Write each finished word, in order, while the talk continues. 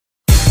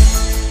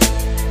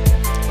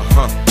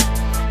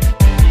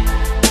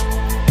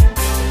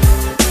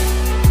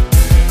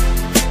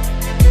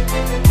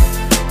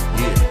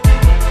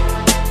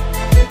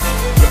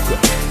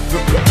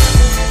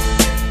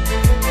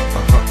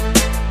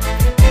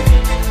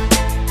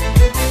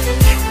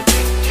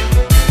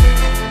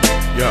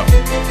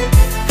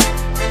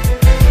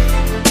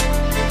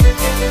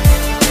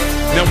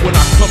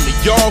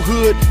y'all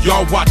hood,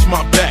 y'all watch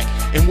my back.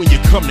 And when you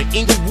come to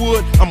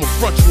Inglewood, I'ma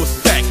front you a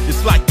stack.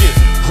 It's like this.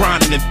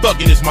 Grinding and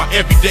thugging is my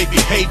everyday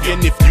behavior.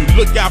 And if you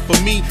look out for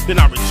me, then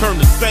I return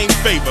the same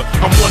favor.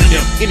 I'm one of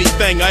them.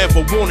 Anything I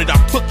ever wanted, I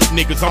took it,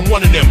 niggas. I'm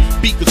one of them.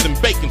 Beakers and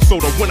baking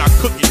soda when I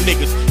cook it,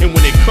 niggas. And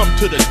when it come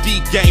to the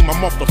D game,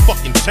 I'm off the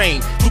fucking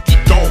chain. Cookie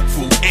dog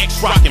food, X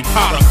rockin'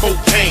 powder,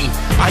 cocaine.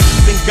 I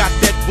even got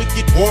that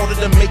wicked water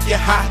to make you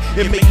high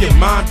and make your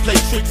mind play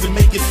tricks and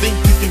make you think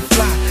you can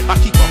fly. I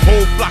keep a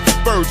whole flock of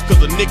birds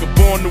cause a nigga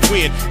born to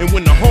win. And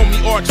when the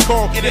homie Archie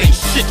call, it ain't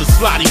shit to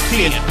slide him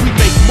in. We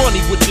make money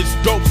with this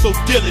dope, so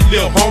deal it,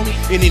 lil' homie.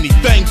 And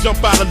anything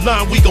jump out of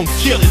line, we gon'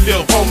 kill it,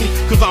 lil' homie.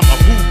 Cause I'm a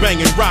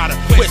boo-banging rider,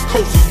 West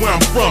Coast is where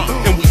I'm from.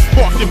 And we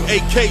spark them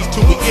AKs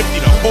till we empty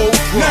the whole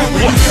drum. Now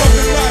when you come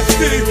to my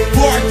city,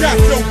 boy, I got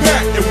your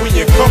back. And when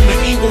you come to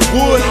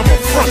Inglewood, I'ma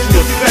front you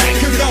a sack.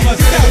 Cause I'm a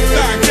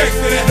Southside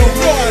gangster that don't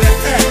know how to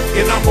act.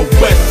 And I'm a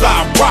West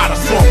Side rider,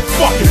 so I'm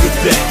fucking with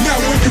that. Now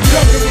when you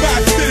come to my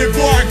city,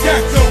 boy, I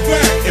got your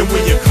back. And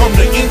when you come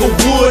to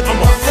Inglewood,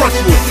 I'ma front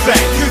you a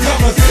sack. Cause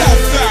I'm a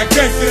Southside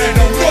gangster that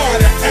don't know how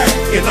to act.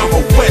 And I'm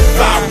a West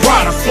Side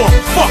rider, so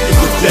I'm fucking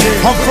with that.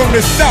 I'm from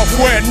the South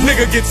where a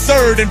nigga gets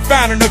served and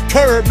found on the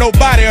curb.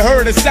 Nobody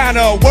heard a sound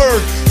of a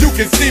word. You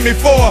can see me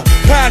for a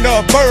pound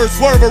of a bird,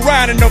 swerve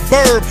around in the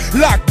burb,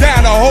 lock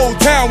down the whole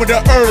town with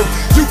the herb.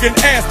 You can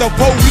ask the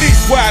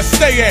police where I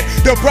stay at.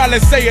 They'll probably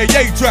say a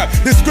yay trap.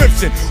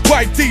 Description: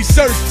 white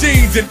t-shirts,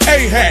 jeans, and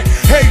a hat.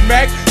 Hey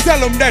Mac, tell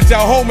them that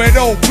your homie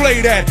don't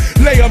play that.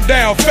 Lay them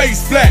down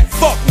face flat.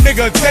 Fuck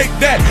nigga, take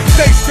that.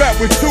 Stay strapped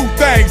with two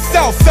things.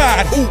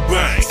 Southside, ooh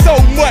bang. So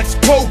much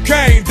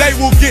cocaine, they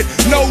will get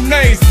no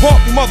names.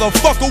 Punk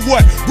motherfucker,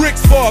 what?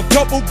 Bricks for a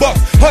couple bucks.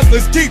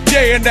 Hustlers keep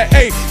J in the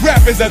A.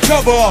 Rap is a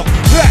cover up.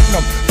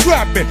 Platinum,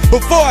 trapping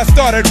before I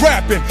started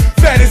rapping.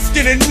 Fattest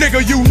skinny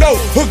nigga you know,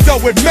 hooked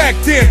up with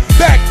MACK10.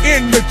 Back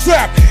in the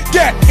trap,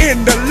 gat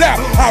in the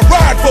lap. I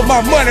ride for my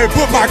money,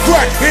 put my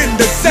crack in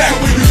the sack. Now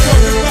when you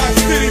come to my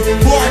city,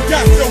 boy, I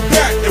got your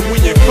back. And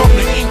when you come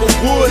to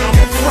Inglewood,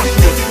 I'ma front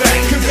you a sack.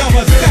 Cause I'm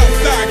a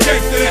Southside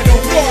gangster that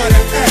don't know how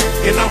to act.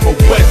 And I'm a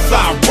West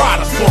Side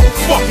rider, so I'm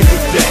fucking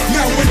with that.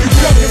 Now when you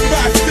come to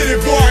my city,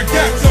 boy, I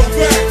got your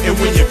back. And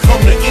when you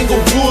come to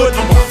Inglewood,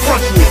 I'ma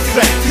front you a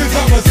sack. Cause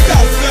I'm a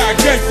Southside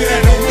gangster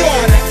that don't know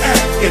how to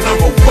act. And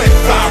I'm a West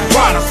Side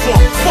rider, so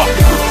I'm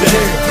fucking with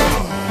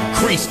that.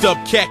 Creased up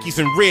khakis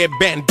and red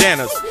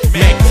bandanas.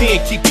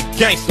 MACK10 keep it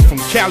gangsta from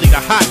Cali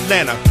to Hot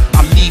Atlanta.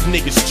 I leave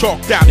niggas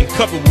chalked out and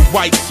covered with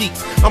white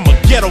sheets. I'm a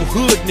ghetto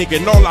hood nigga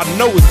and all I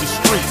know is the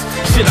streets.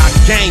 Shit, I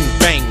gang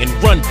bang and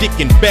run dick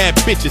and bad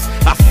bitches.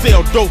 I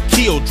sell dope,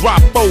 kill,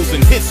 drop foes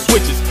and hit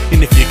switches.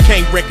 And if you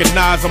can't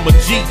recognize I'm a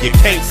G, you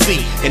can't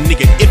see. And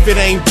nigga, if it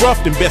ain't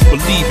rough, then best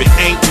believe it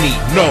ain't me,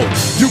 no.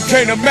 You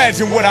can't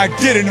imagine what I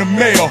get in the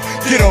mail.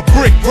 Get a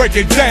brick, break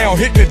it down,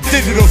 hit the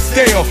digital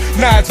scale.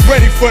 Now it's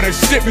ready for the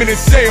shipment and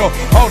sale.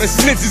 All the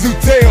snitches who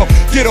tell,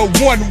 get a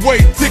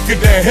one-way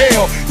ticket to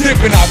hell.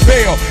 Dipping I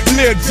bail,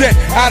 Lil Jet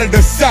out of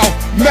the South.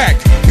 Mac,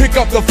 pick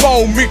up the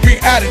phone, meet me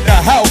out at the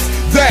house.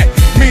 That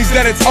means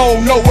that it's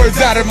on, no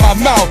words out of my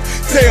mouth.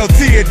 Tell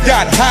T it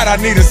got hot,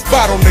 I need a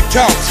spot on the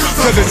couch.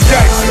 Cause it's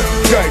gangsta,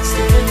 gangsta,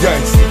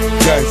 gangsta,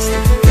 gangsta,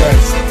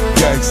 gangsta,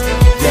 gangsta,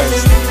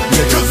 gangsta.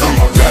 Niggas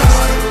be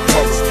gangsta,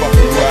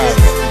 motherfucking ride.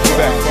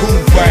 Back boom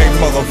bang,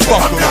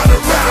 motherfucker. I gotta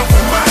ride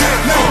for mine.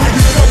 Now when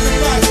you come to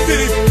my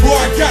city, boy,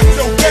 I got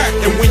your back.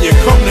 And when you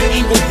come to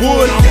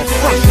Inglewood, I'ma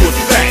front you a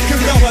sack.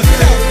 Cause I'm a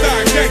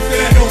Southside gangster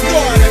that don't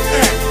know how to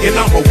act. And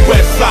I'm a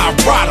West Side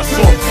rider,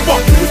 so I'm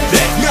fucking